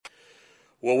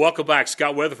Well, welcome back,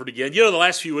 Scott Weatherford again. You know, the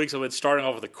last few weeks I've been starting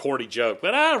off with a corny joke,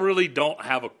 but I really don't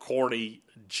have a corny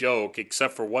joke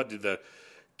except for what did the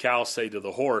cow say to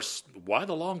the horse? Why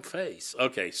the long face?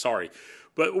 Okay, sorry.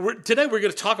 But today we're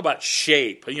going to talk about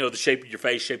shape, you know, the shape of your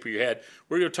face, shape of your head.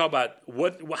 We're going to talk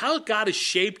about how God has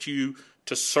shaped you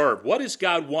to serve. What does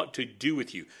God want to do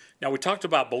with you? Now, we talked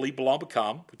about believe, belong,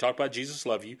 become. We talked about Jesus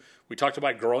love you. We talked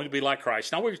about growing to be like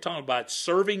Christ. Now we're talking about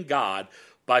serving God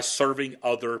by serving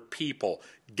other people.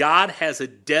 God has a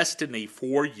destiny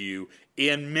for you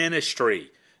in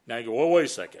ministry. Now you go, well, wait a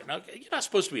second. Now, you're not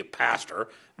supposed to be a pastor.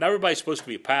 Not everybody's supposed to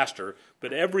be a pastor,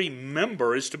 but every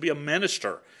member is to be a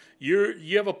minister.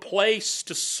 You have a place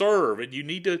to serve, and you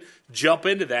need to jump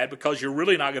into that because you're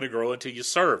really not going to grow until you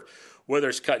serve. Whether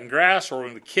it's cutting grass or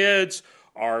with the kids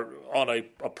or on a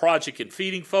project in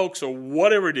feeding folks or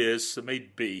whatever it is it may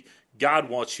be, God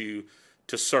wants you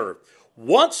to serve.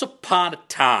 Once upon a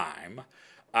time,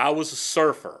 I was a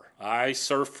surfer. I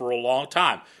surfed for a long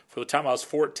time. For the time I was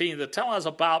 14, the time I was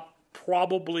about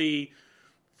probably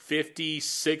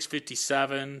 56,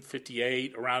 57,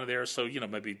 58, around there. So,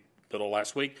 maybe a little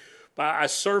last week. But I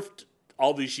surfed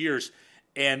all these years.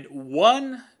 And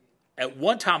at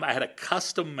one time, I had a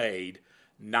custom-made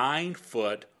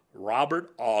 9-foot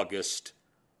Robert August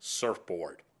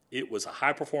surfboard. It was a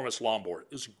high-performance longboard.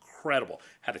 It was incredible.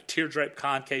 Had a teardrop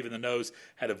concave in the nose,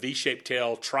 had a V-shaped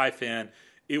tail, tri-fin.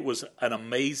 It was an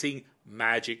amazing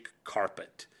magic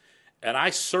carpet. And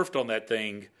I surfed on that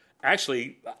thing.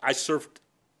 Actually, I surfed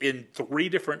in 3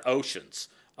 different oceans.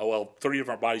 3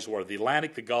 different bodies of water, the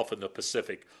Atlantic, the Gulf, and the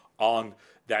Pacific on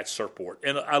that surfboard.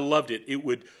 And I loved it. It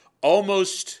would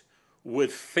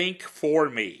think for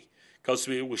me because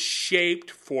it was shaped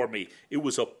for me. It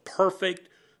was a perfect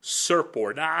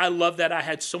surfboard. Now, I love that. I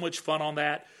had so much fun on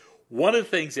that. One of the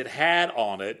things it had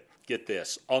on it, get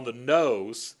this, on the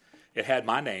nose, it had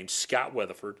my name, Scott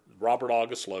Weatherford, Robert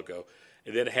August logo,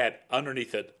 and then it had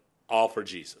underneath it, All for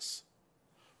Jesus.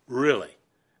 Really?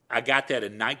 I got that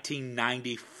in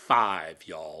 1995,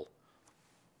 y'all.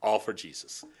 All for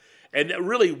Jesus. And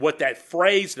really what that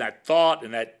phrase and that thought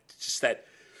and that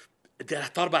I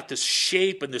thought about this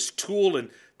shape and this tool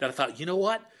and that I thought, you know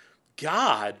what?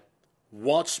 God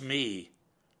wants me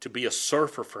to be a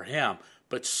surfer for him,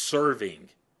 but serving,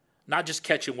 not just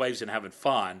catching waves and having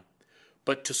fun,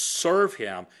 but to serve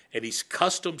him. And he's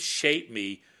custom shaped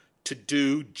me to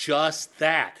do just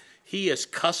that. He has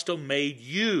custom made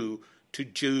you to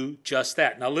do just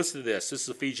that. Now listen to this. This is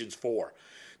Ephesians 4.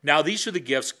 Now these are the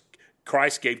gifts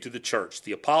Christ gave to the church,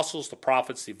 the apostles, the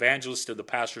prophets, the evangelists, and the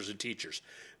pastors and teachers.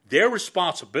 Their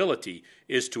responsibility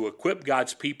is to equip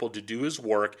God's people to do his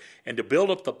work and to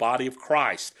build up the body of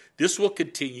Christ. This will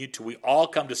continue till we all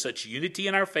come to such unity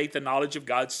in our faith and knowledge of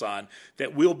God's Son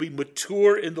that we'll be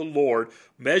mature in the Lord,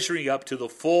 measuring up to the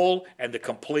full and the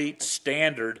complete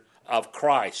standard of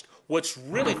Christ. What's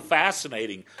really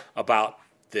fascinating about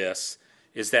this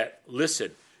is that,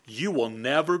 listen, you will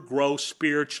never grow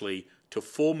spiritually to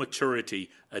full maturity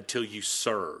until you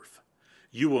serve.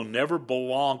 You will never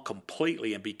belong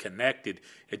completely and be connected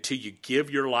until you give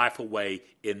your life away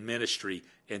in ministry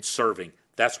and serving.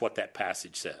 That's what that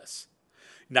passage says.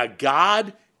 Now,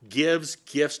 God gives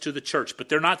gifts to the church, but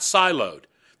they're not siloed.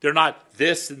 They're not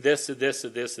this and this and this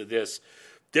and this and this.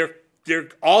 They're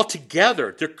all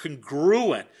together. They're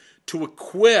congruent to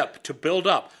equip, to build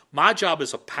up. My job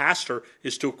as a pastor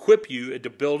is to equip you and to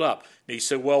build up. Now you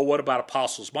say, well, what about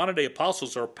apostles? Modern day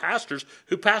apostles are pastors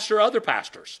who pastor other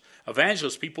pastors.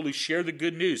 Evangelists, people who share the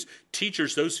good news.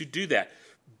 Teachers, those who do that.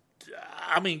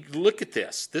 I mean, look at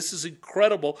this. This is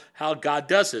incredible how God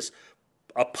does this.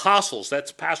 Apostles,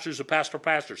 that's pastors who pastor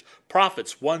pastors.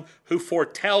 Prophets, one who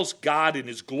foretells God in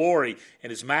his glory and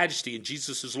his majesty and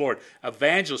Jesus is Lord.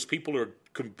 Evangelists, people who are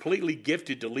completely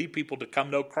gifted to lead people to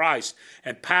come know Christ.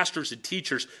 And pastors and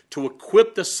teachers to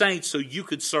equip the saints so you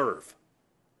could serve.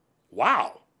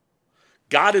 Wow.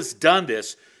 God has done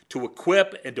this to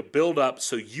equip and to build up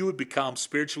so you would become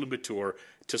spiritually mature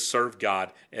to serve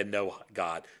God and know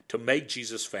God, to make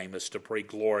Jesus famous, to bring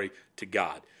glory to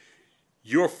God.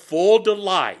 Your full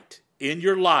delight in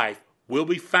your life will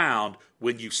be found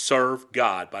when you serve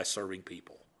God by serving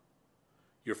people.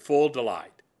 Your full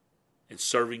delight in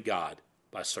serving God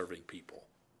by serving people.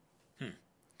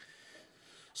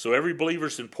 So every believer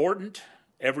is important.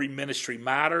 Every ministry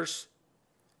matters.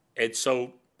 And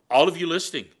so all of you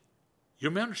listening,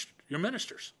 you're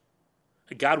ministers.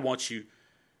 And God wants you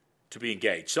to be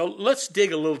engaged. So let's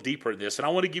dig a little deeper in this. And I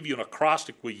want to give you an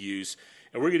acrostic we use.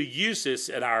 And we're going to use this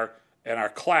in our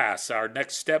class, our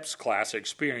Next Steps class, our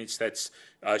experience that's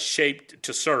shaped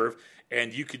to serve.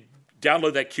 And you could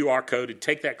download that QR code and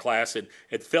take that class and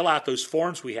fill out those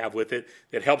forms we have with it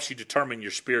that helps you determine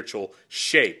your spiritual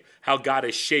shape, how God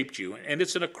has shaped you. And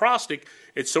it's an acrostic,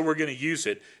 and so we're going to use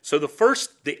it. So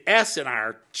the S in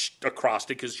our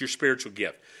acrostic is your spiritual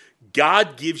gift.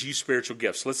 God gives you spiritual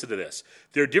gifts. Listen to this.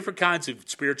 There are different kinds of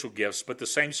spiritual gifts, but the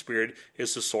same Spirit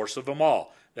is the source of them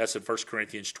all. That's in 1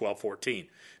 Corinthians 12:14.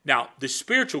 Now, the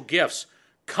spiritual gifts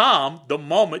come the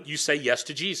moment you say yes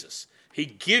to Jesus. He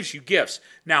gives you gifts.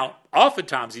 Now,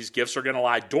 oftentimes these gifts are going to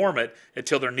lie dormant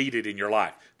until they're needed in your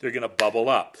life. They're going to bubble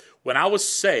up. When I was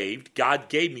saved, God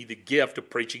gave me the gift of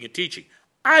preaching and teaching.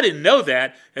 I didn't know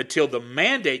that until the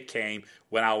mandate came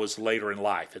when I was later in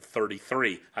life. At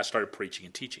 33, I started preaching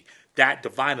and teaching. That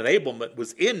divine enablement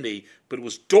was in me, but it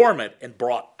was dormant and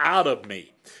brought out of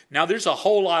me. Now, there's a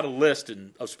whole lot of list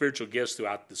of spiritual gifts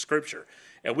throughout the Scripture,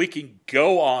 and we can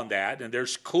go on that, and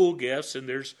there's cool gifts and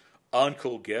there's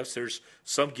uncool gifts. There's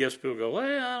some gifts people go, well,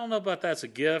 I don't know about that's a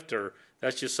gift or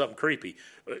that's just something creepy.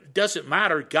 It doesn't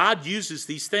matter. God uses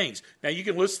these things. Now, you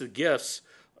can list the gifts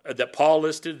that Paul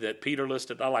listed, that Peter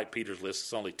listed. I like Peter's list.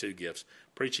 It's only 2 gifts,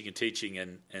 preaching and teaching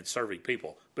and serving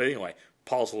people. But anyway,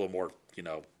 Paul's a little more,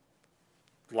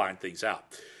 line things out.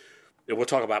 And we'll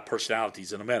talk about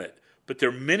personalities in a minute. But there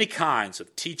are many kinds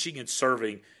of teaching and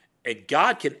serving, and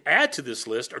God can add to this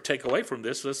list or take away from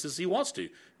this list as he wants to,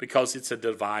 because it's a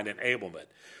divine enablement.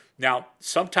 Now,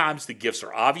 sometimes the gifts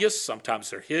are obvious, sometimes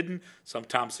they're hidden,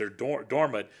 sometimes they're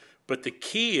dormant, but the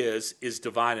key is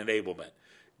divine enablement.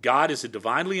 God has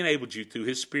divinely enabled you through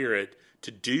his Spirit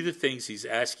to do the things he's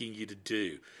asking you to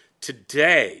do.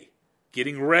 Today,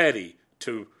 getting ready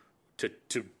to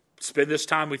spend this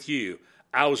time with you,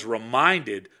 I was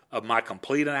reminded of my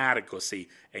complete inadequacy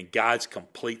and God's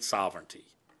complete sovereignty.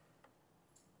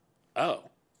 Oh,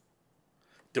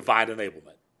 divine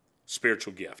enablement,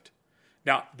 spiritual gift.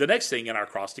 Now, the next thing in our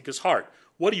acrostic is heart.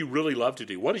 What do you really love to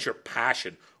do? What is your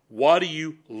passion? What do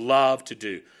you love to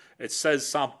do? It says,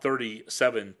 Psalm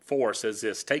 37:4 says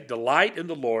this, take delight in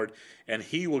the Lord, and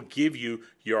he will give you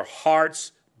your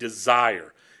heart's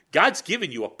desire. God's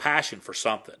given you a passion for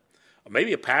something, or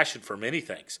maybe a passion for many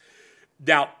things.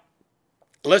 Now,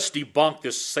 let's debunk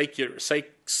this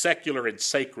secular and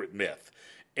sacred myth.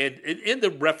 And in the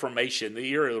Reformation, the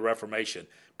era of the Reformation,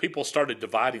 people started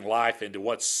dividing life into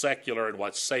what's secular and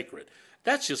what's sacred.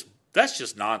 That's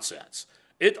just nonsense.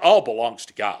 It all belongs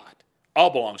to God. All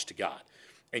belongs to God.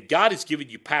 And God has given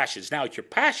you passions. Now, if your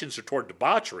passions are toward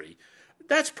debauchery,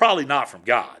 that's probably not from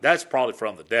God. That's probably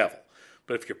from the devil.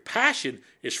 But if your passion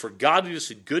is for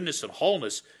godliness and goodness and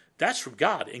wholeness, that's from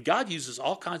God. And God uses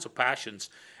all kinds of passions,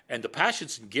 and the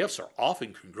passions and gifts are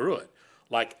often congruent.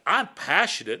 Like, I'm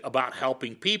passionate about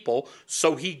helping people,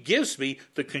 so he gives me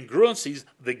the congruencies,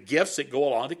 the gifts that go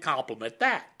along to complement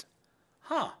that.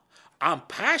 I'm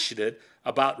passionate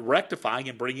about rectifying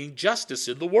and bringing justice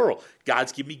in the world.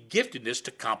 God's given me giftedness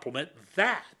to complement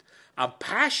that. I'm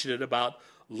passionate about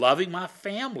loving my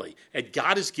family, and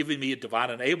God has given me a divine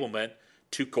enablement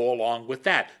to go along with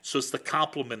that. So it's the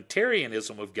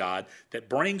complementarianism of God that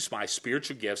brings my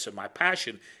spiritual gifts and my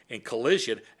passion in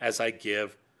collision as I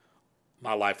give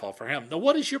my life all for him. Now,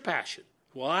 what is your passion?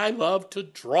 Well, I love to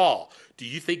draw. Do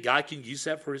you think God can use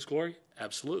that for his glory?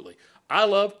 Absolutely. I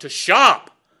love to shop.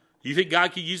 You think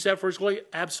God can use that for his glory?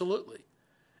 Absolutely.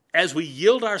 As we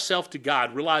yield ourselves to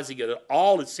God, realizing that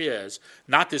all it's his,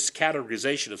 not this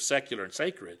categorization of secular and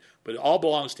sacred, but it all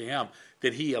belongs to him,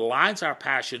 that he aligns our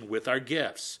passion with our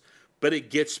gifts. But it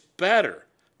gets better.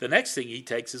 The next thing he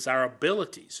takes is our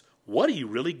abilities. What are you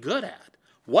really good at?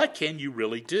 What can you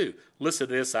really do? Listen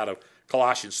to this out of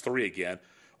Colossians 3 again.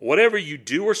 Whatever you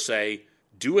do or say,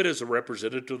 do it as a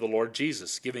representative of the Lord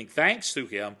Jesus, giving thanks through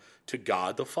him to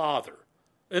God the Father.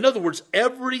 In other words,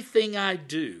 everything I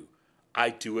do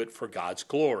it for God's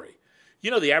glory.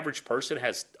 You know, the average person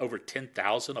has over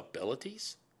 10,000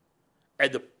 abilities.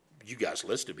 And you guys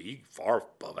listen to me, far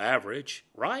above average,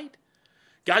 right?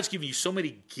 God's given you so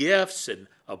many gifts and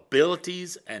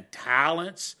abilities and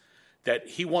talents that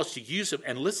he wants to use them.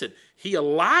 And listen, he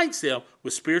aligns them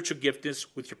with spiritual giftedness,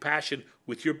 with your passion,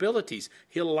 with your abilities.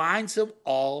 He aligns them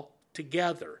all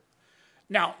together.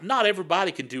 Now, not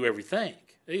everybody can do everything.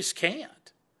 They just can't.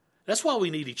 That's why we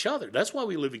need each other. That's why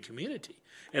we live in community.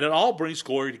 And it all brings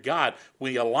glory to God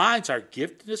when he aligns our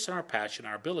giftedness and our passion,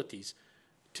 our abilities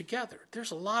together. There's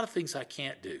a lot of things I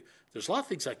can't do. There's a lot of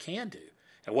things I can do.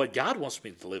 And what God wants me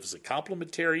to live is a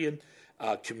complementarian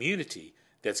community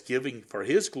that's giving for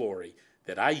his glory,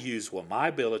 that I use with my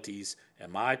abilities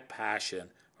and my passion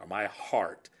or my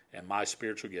heart and my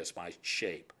spiritual gifts, my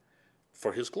shape,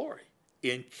 for his glory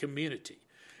in community.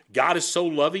 God is so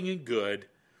loving and good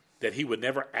that he would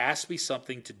never ask me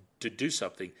something to do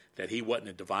something that he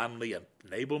wouldn't divinely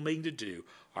enable me to do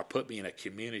or put me in a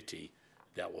community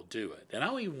that will do it. And I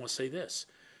don't even want to say this.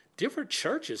 Different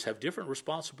churches have different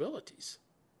responsibilities.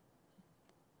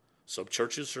 Some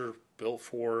churches are built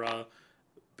for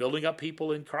building up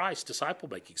people in Christ, disciple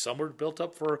making. Some are built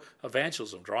up for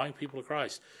evangelism, drawing people to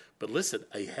Christ. But listen,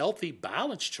 a healthy,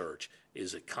 balanced church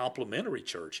is a complementary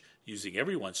church using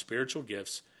everyone's spiritual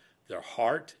gifts, their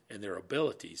heart, and their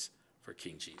abilities for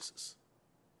King Jesus.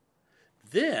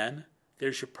 Then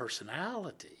there's your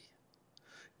personality.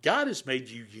 God has made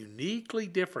you uniquely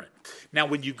different. Now,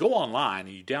 when you go online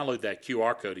and you download that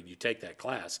QR code and you take that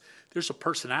class, there's a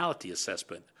personality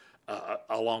assessment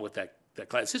along with that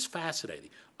class. It's fascinating.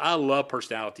 I love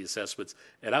personality assessments,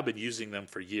 and I've been using them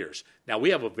for years. Now, we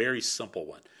have a very simple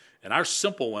one, and our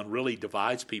simple one really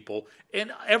divides people,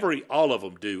 and all of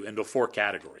them do, into 4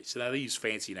 categories. Now, they use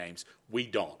fancy names. We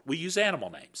don't. We use animal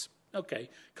names, okay,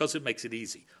 because it makes it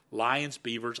easy. Lions,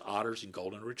 beavers, otters, and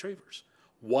golden retrievers.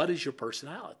 What is your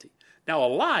personality? Now, a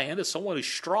lion is someone who's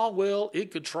strong-willed, in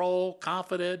control,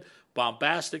 confident,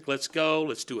 bombastic. Let's go.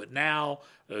 Let's do it now.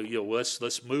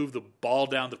 Let's move the ball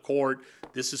down the court.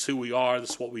 This is who we are.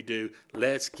 This is what we do.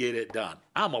 Let's get it done.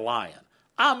 I'm a lion.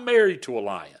 I'm married to a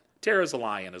lion. Tara's a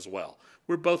lion as well.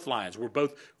 We're both lions. We're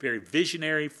both very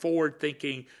visionary,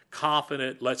 forward-thinking,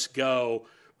 confident. Let's go.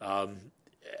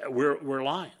 We're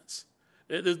lions.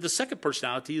 The second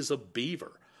personality is a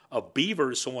beaver. A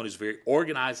beaver is someone who's very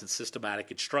organized and systematic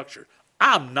and structured.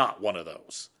 I'm not one of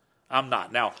those. I'm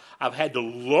not. Now, I've had to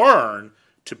learn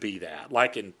to be that,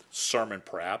 like in sermon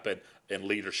prep and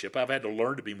leadership. I've had to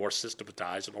learn to be more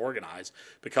systematized and organized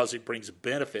because it brings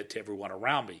benefit to everyone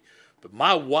around me. But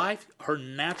my wife, her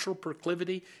natural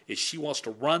proclivity is she wants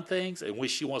to run things and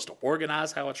she wants to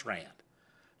organize how it's ran.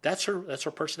 That's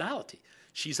her personality.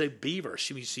 She's a beaver.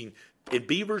 In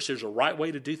beavers, there's a right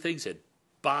way to do things, and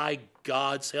by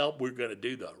God's help, we're going to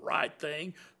do the right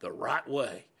thing the right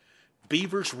way.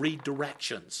 Beavers read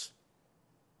directions.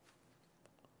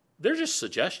 They're just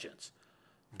suggestions.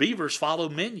 Beavers follow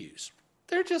menus.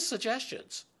 They're just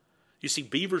suggestions. You see,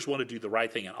 beavers want to do the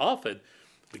right thing. And often,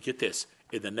 but get this,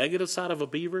 in the negative side of a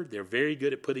beaver, they're very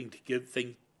good at putting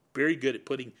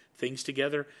things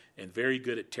together and very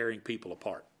good at tearing people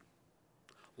apart.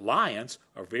 Lions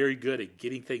are very good at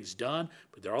getting things done,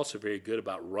 but they're also very good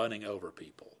about running over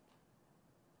people.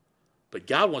 But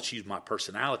God wants to use my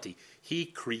personality. He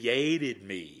created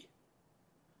me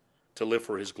to live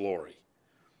for his glory.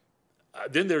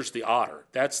 Then there's the otter.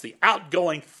 That's the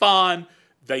outgoing, fun.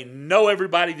 They know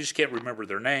everybody, just can't remember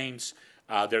their names.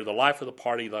 They're the life of the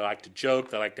party. They like to joke.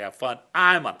 They like to have fun.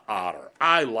 I'm an otter.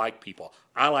 I like people.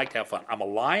 I like to have fun. I'm a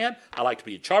lion. I like to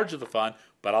be in charge of the fun,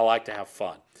 but I like to have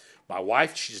fun. My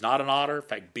wife, she's not an otter. In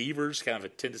fact, beavers kind of a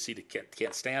tendency to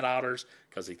can't stand otters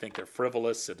because they think they're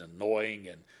frivolous and annoying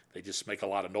and they just make a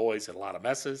lot of noise and a lot of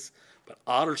messes. But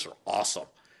otters are awesome,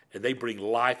 and they bring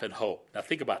life and hope. Now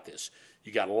think about this.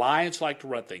 You got lions like to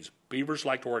run things. Beavers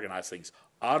like to organize things.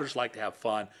 Otters like to have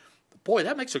fun. Boy,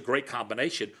 that makes a great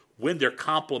combination when they're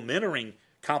complementary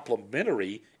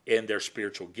in their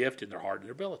spiritual gift, in their heart and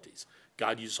their abilities.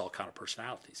 God uses all kinds of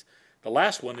personalities. The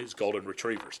last one is golden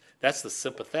retrievers. That's the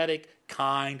sympathetic,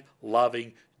 kind,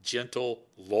 loving, gentle,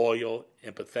 loyal,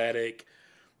 empathetic,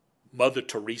 Mother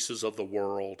Teresa's of the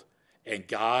world. And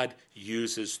God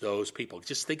uses those people.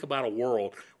 Just think about a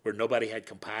world where nobody had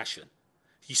compassion.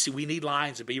 You see, we need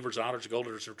lions and beavers, otters,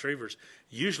 golden retrievers.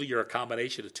 Usually you're a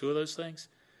combination of 2 of those things.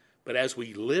 But as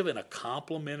we live in a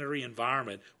complementary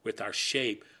environment with our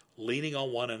shape, leaning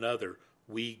on one another,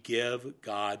 we give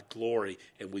God glory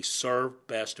and we serve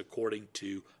best according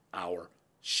to our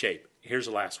shape. Here's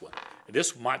the last one. And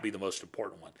this might be the most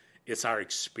important one. It's our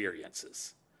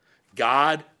experiences.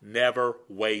 God never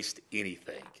wastes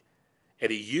anything.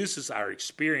 And he uses our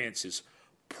experiences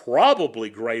probably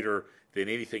greater than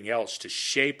anything else to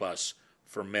shape us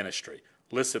for ministry.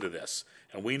 Listen to this.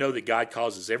 And we know that God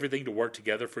causes everything to work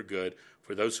together for good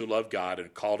for those who love God and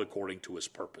are called according to his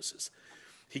purposes.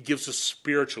 He gives us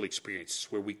spiritual experiences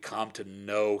where we come to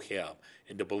know him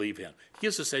and to believe him. He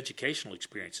gives us educational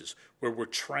experiences where we're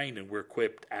trained and we're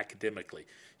equipped academically.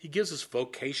 He gives us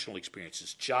vocational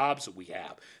experiences, jobs that we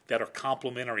have that are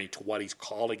complementary to what he's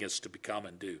calling us to become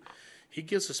and do. He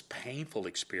gives us painful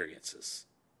experiences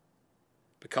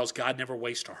because God never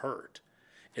wastes a hurt.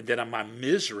 And then my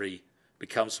misery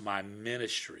becomes my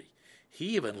ministry.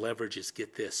 He even leverages,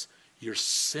 get this, your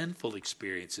sinful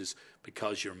experiences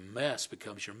because your mess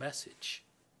becomes your message.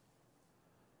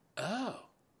 Oh.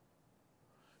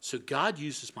 So God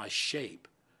uses my shape,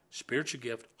 spiritual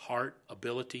gift, heart,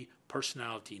 ability,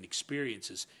 personality, and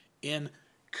experiences in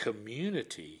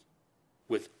community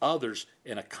with others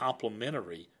in a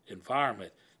complementary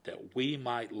environment that we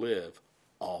might live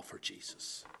all for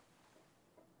Jesus.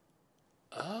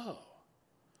 Oh.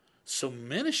 So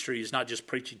ministry is not just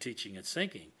preaching, teaching, and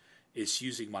singing. It's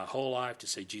using my whole life to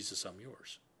say, Jesus, I'm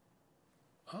yours.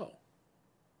 Oh.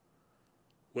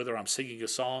 Whether I'm singing a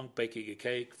song, baking a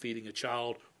cake, feeding a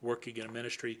child, working in a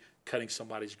ministry, cutting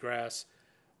somebody's grass,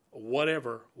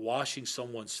 whatever, washing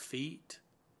someone's feet,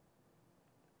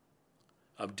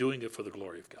 I'm doing it for the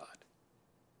glory of God.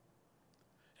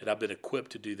 And I've been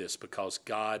equipped to do this because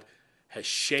God has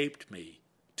shaped me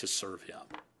to serve him.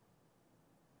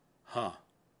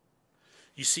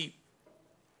 You see,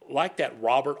 like that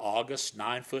Robert August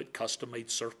 9-foot custom-made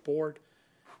surfboard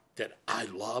that I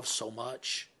love so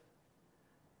much,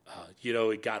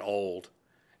 it got old,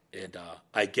 and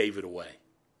I gave it away.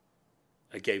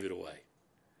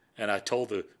 And I told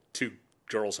the two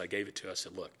girls I gave it to, I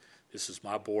said, look, this is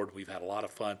my board. We've had a lot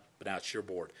of fun, but now it's your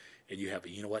board. And you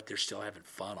know what? They're still having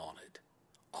fun on it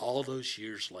all those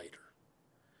years later.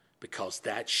 Because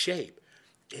that shape,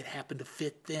 it happened to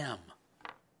fit them.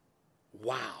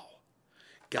 Wow.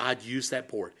 God used that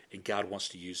board, and God wants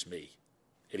to use me,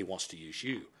 and he wants to use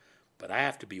you. But I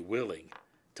have to be willing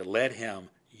to let him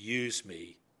use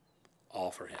me,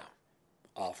 all for him,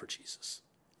 all for Jesus,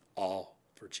 all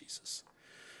for Jesus.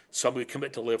 So I'm going to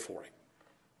commit to live for him.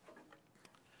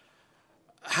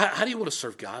 How do you want to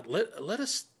serve God? Let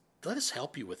us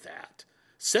help you with that.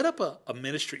 Set up a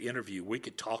ministry interview. We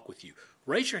could talk with you.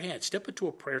 Raise your hand. Step into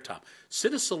a prayer time.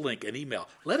 Send us a link, an email.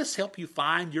 Let us help you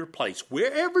find your place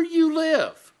wherever you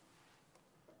live.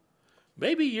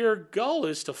 Maybe your goal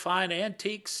is to find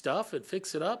antique stuff and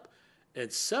fix it up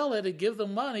and sell it and give the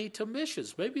money to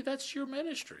missions. Maybe that's your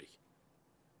ministry.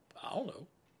 I don't know.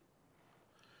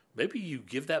 Maybe you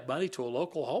give that money to a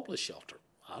local homeless shelter.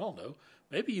 I don't know.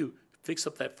 Maybe you fix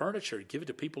up that furniture and give it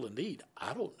to people in need.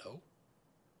 I don't know.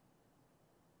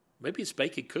 Maybe it's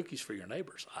baking cookies for your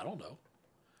neighbors. I don't know.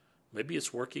 Maybe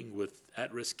it's working with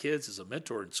at-risk kids as a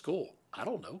mentor in school. I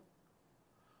don't know.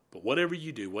 But whatever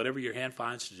you do, whatever your hand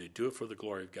finds to do it for the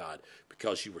glory of God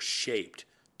because you were shaped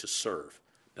to serve.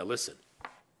 Now listen,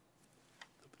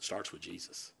 it starts with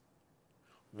Jesus.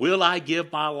 Will I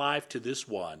give my life to this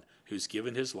one who's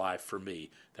given his life for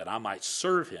me that I might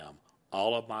serve him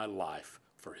all of my life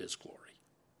for his glory?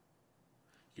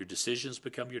 Your decisions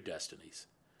become your destinies.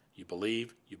 You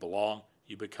believe, you belong,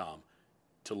 you become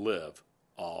to live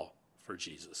all for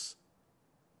Jesus.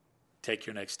 Take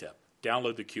your next step.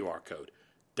 Download the QR code.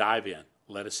 Dive in.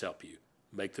 Let us help you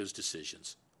make those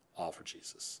decisions all for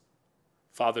Jesus.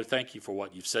 Father, thank you for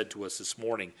what you've said to us this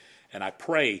morning. And I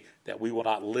pray that we will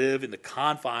not live in the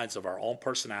confines of our own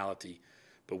personality,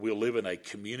 but we'll live in a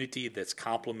community that's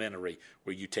complementary,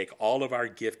 where you take all of our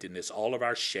giftedness, all of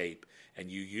our shape, and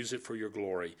you use it for your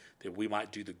glory, that we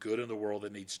might do the good in the world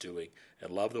that needs doing and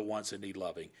love the ones that need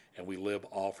loving, and we live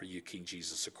all for you, King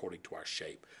Jesus, according to our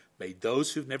shape. May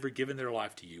those who've never given their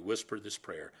life to you whisper this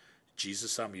prayer,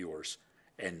 Jesus, I'm yours,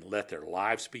 and let their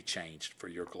lives be changed for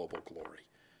your global glory.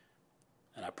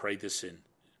 And I pray this in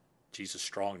Jesus'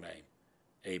 strong name.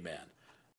 Amen.